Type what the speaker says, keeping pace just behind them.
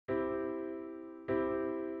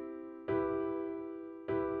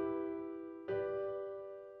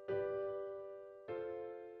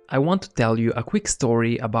I want to tell you a quick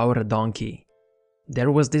story about a donkey.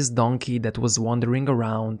 There was this donkey that was wandering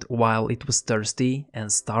around while it was thirsty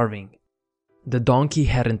and starving. The donkey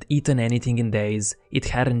hadn't eaten anything in days, it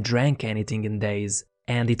hadn't drank anything in days,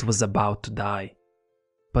 and it was about to die.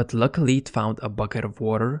 But luckily it found a bucket of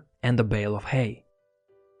water and a bale of hay.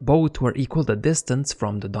 Both were equal the distance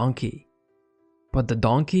from the donkey. But the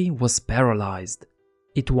donkey was paralyzed.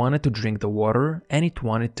 It wanted to drink the water and it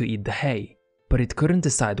wanted to eat the hay, but it couldn't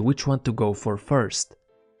decide which one to go for first.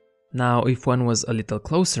 Now, if one was a little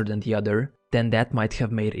closer than the other, then that might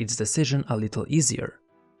have made its decision a little easier.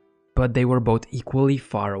 But they were both equally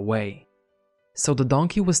far away. So the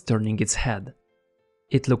donkey was turning its head.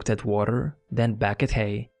 It looked at water, then back at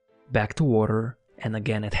hay, back to water, and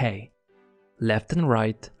again at hay. Left and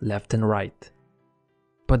right, left and right.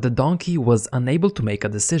 But the donkey was unable to make a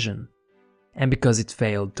decision. And because it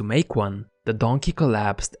failed to make one, the donkey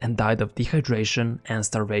collapsed and died of dehydration and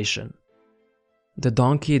starvation. The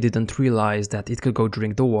donkey didn't realize that it could go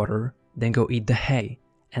drink the water, then go eat the hay,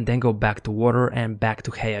 and then go back to water and back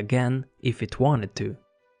to hay again if it wanted to.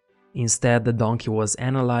 Instead, the donkey was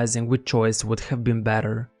analyzing which choice would have been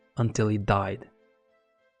better until it died.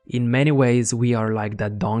 In many ways, we are like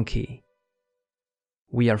that donkey.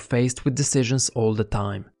 We are faced with decisions all the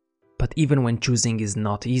time, but even when choosing is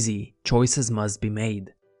not easy, choices must be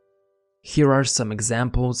made. Here are some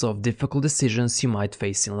examples of difficult decisions you might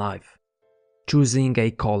face in life. Choosing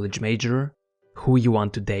a college major, who you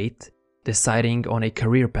want to date, deciding on a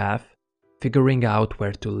career path, figuring out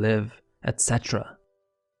where to live, etc.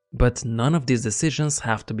 But none of these decisions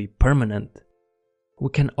have to be permanent. We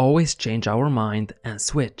can always change our mind and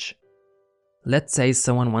switch. Let's say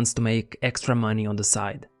someone wants to make extra money on the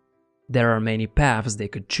side. There are many paths they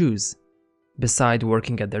could choose. Besides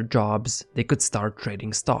working at their jobs, they could start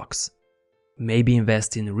trading stocks. Maybe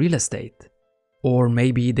invest in real estate. Or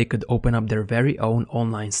maybe they could open up their very own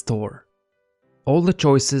online store. All the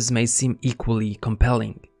choices may seem equally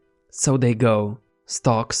compelling. So they go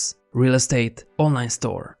stocks, real estate, online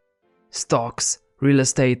store. Stocks, real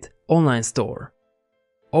estate, online store.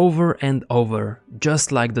 Over and over,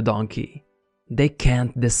 just like the donkey. They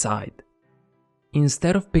can't decide.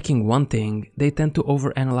 Instead of picking one thing, they tend to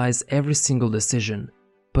overanalyze every single decision.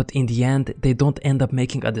 But in the end, they don't end up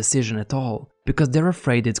making a decision at all, because they're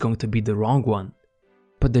afraid it's going to be the wrong one.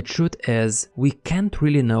 But the truth is, we can't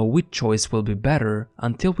really know which choice will be better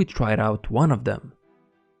until we try out one of them.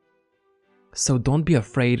 So don't be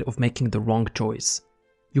afraid of making the wrong choice.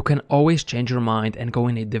 You can always change your mind and go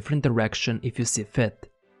in a different direction if you see fit.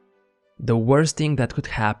 The worst thing that could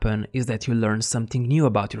happen is that you learn something new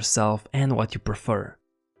about yourself and what you prefer.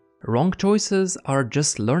 Wrong choices are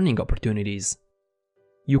just learning opportunities.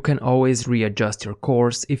 You can always readjust your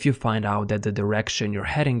course if you find out that the direction you're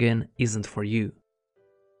heading in isn't for you.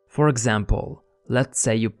 For example, let's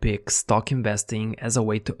say you pick stock investing as a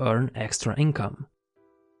way to earn extra income.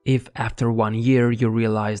 If after 1 year you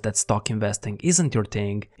realize that stock investing isn't your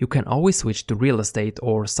thing, you can always switch to real estate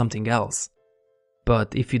or something else.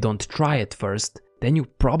 But if you don't try it first, then you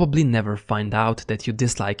probably never find out that you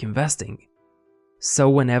dislike investing. So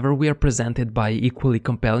whenever we are presented by equally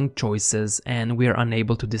compelling choices and we are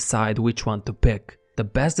unable to decide which one to pick, the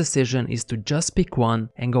best decision is to just pick one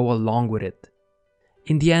and go along with it.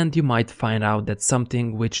 In the end, you might find out that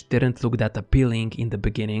something which didn't look that appealing in the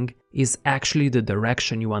beginning is actually the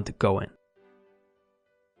direction you want to go in.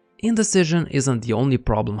 Indecision isn't the only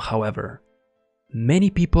problem, however.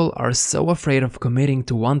 Many people are so afraid of committing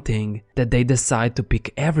to one thing that they decide to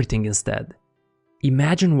pick everything instead.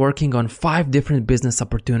 Imagine working on 5 different business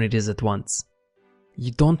opportunities at once.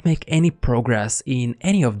 You don't make any progress in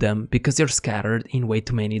any of them because you're scattered in way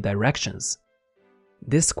too many directions.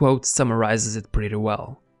 This quote summarizes it pretty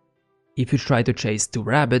well. If you try to chase 2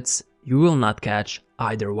 rabbits, you will not catch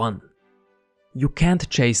either one. You can't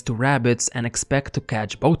chase 2 rabbits and expect to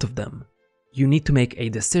catch both of them. You need to make a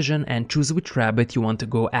decision and choose which rabbit you want to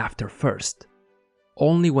go after first.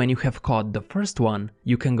 Only when you have caught the first one,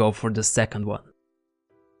 you can go for the second one.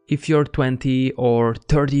 If you're 20 or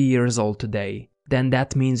 30 years old today, then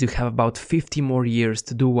that means you have about 50 more years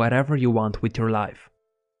to do whatever you want with your life.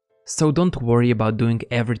 So don't worry about doing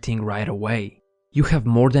everything right away. You have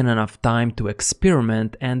more than enough time to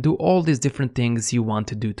experiment and do all these different things you want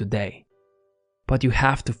to do today. But you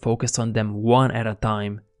have to focus on them one at a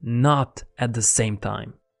time, not at the same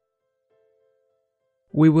time.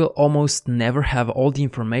 We will almost never have all the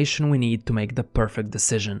information we need to make the perfect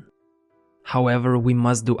decision. However, we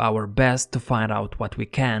must do our best to find out what we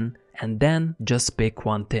can and then just pick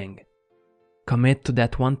one thing. Commit to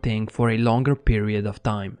that one thing for a longer period of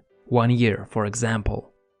time, 1 year for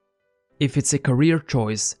example. If it's a career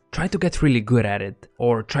choice, try to get really good at it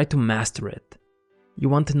or try to master it. You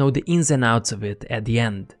want to know the ins and outs of it at the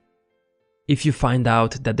end. If you find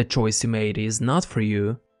out that the choice you made is not for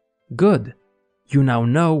you, good. You now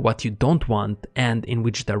know what you don't want and in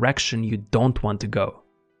which direction you don't want to go.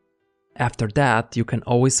 After that, you can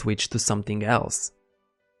always switch to something else.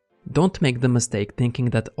 Don't make the mistake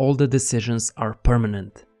thinking that all the decisions are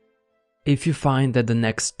permanent. If you find that the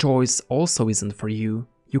next choice also isn't for you,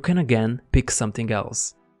 you can again pick something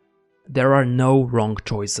else. There are no wrong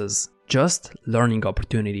choices, just learning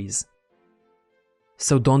opportunities.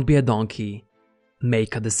 So don't be a donkey,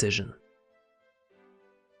 make a decision.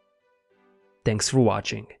 Thanks for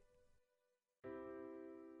watching.